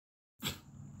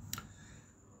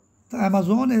The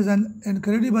Amazon is an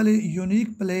incredibly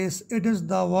unique place. It is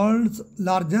the world's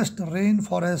largest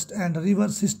rainforest and river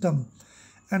system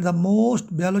and the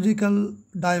most biological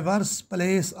diverse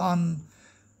place on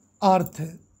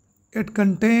earth. It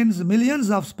contains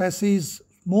millions of species,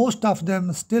 most of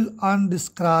them still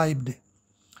undescribed.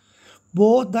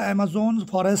 Both the Amazon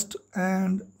forest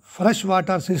and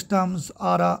freshwater systems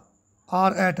are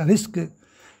at risk.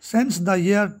 Since the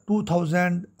year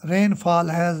 2000, rainfall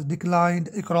has declined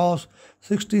across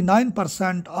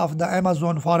 69% of the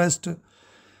Amazon forest.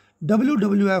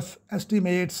 WWF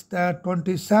estimates that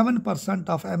 27%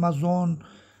 of Amazon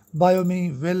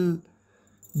biome will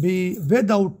be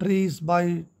without trees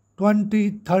by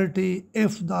 2030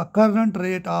 if the current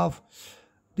rate of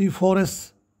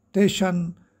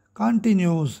deforestation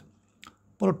continues.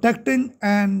 Protecting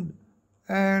and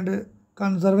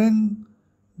conserving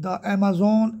the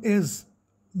Amazon is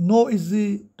no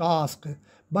easy task,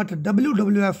 but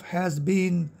WWF has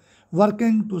been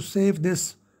working to save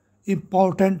this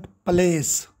important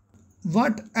place.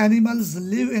 What animals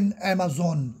live in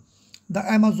Amazon? The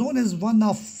Amazon is one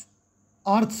of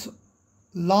Earth's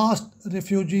last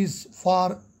refuges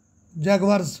for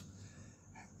jaguars,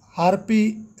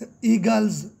 harpy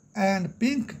eagles, and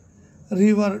pink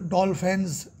river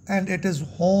dolphins, and it is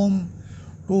home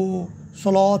to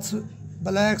sloths,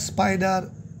 black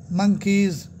spider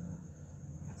monkeys,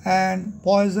 and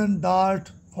poison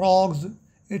dart frogs.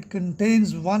 It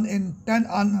contains 1 in 10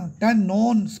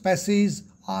 known species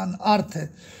on Earth,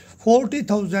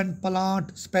 40,000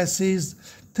 plant species,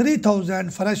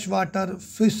 3,000 freshwater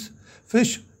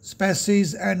fish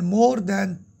species, and more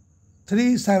than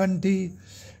 370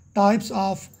 types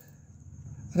of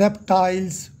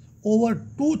reptiles, over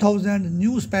 2,000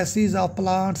 new species of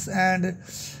plants and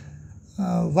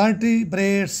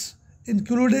vertebrates,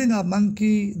 including a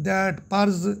monkey that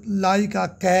purrs like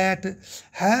a cat,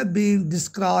 have been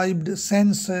described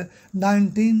since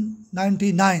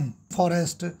 1999.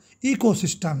 Forest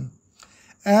ecosystem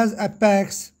as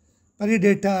apex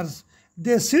predators.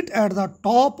 They sit at the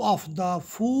top of the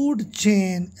food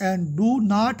chain and do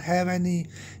not have any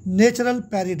natural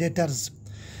predators.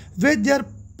 With their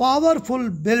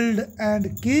powerful build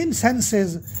and keen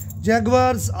senses,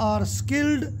 jaguars are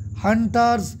skilled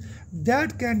hunters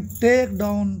that can take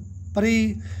down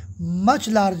prey much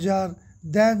larger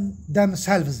than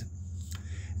themselves.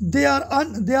 They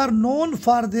are known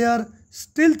for their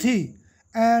stealthy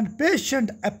and patient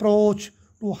approach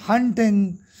to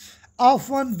hunting,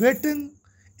 often waiting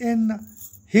in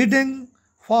hiding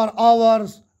for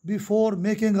hours before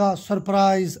making a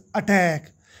surprise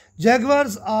attack.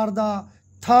 Jaguars are the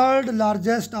third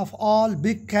largest of all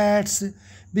big cats,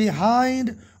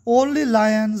 behind only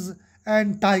lions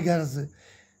and tigers.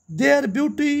 Their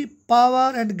beauty,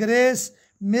 power, and grace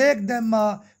make them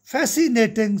a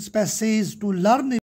fascinating species to learn